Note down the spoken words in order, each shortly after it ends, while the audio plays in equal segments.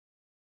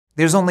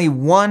There's only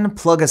one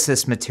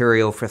plug-assist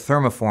material for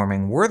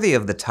thermoforming worthy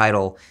of the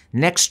title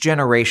Next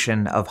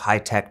Generation of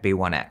HYTAC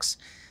B1X,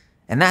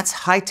 and that's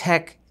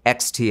HYTAC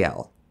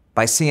XTL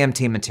by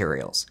CMT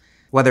Materials.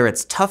 Whether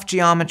it's tough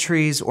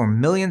geometries or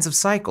millions of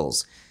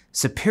cycles,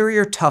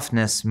 superior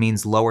toughness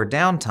means lower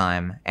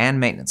downtime and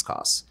maintenance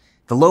costs.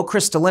 The low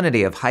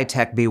crystallinity of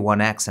HYTAC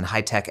B1X and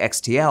HYTAC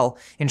XTL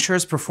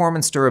ensures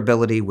performance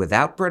durability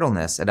without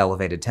brittleness at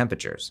elevated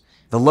temperatures.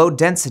 The low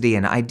density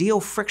and ideal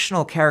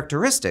frictional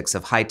characteristics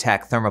of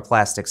HYTAC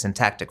thermoplastic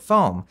syntactic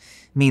foam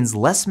means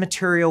less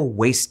material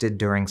wasted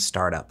during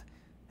startup.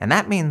 And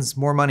that means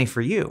more money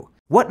for you.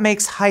 What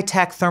makes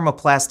HYTAC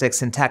thermoplastic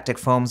syntactic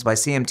foams by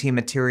CMT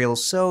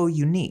Materials so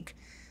unique?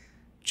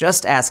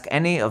 Just ask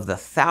any of the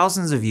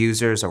thousands of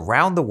users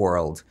around the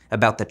world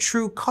about the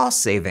true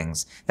cost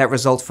savings that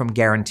result from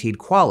guaranteed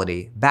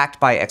quality backed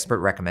by expert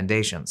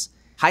recommendations.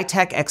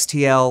 HYTAC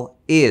XTL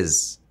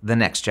is the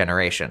next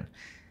generation.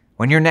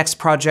 When your next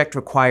project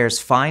requires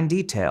fine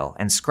detail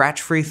and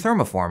scratch-free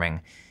thermoforming,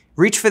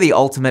 reach for the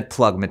ultimate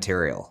plug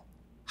material.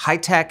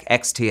 HYTAC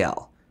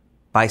XTL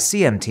by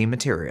CMT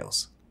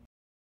Materials.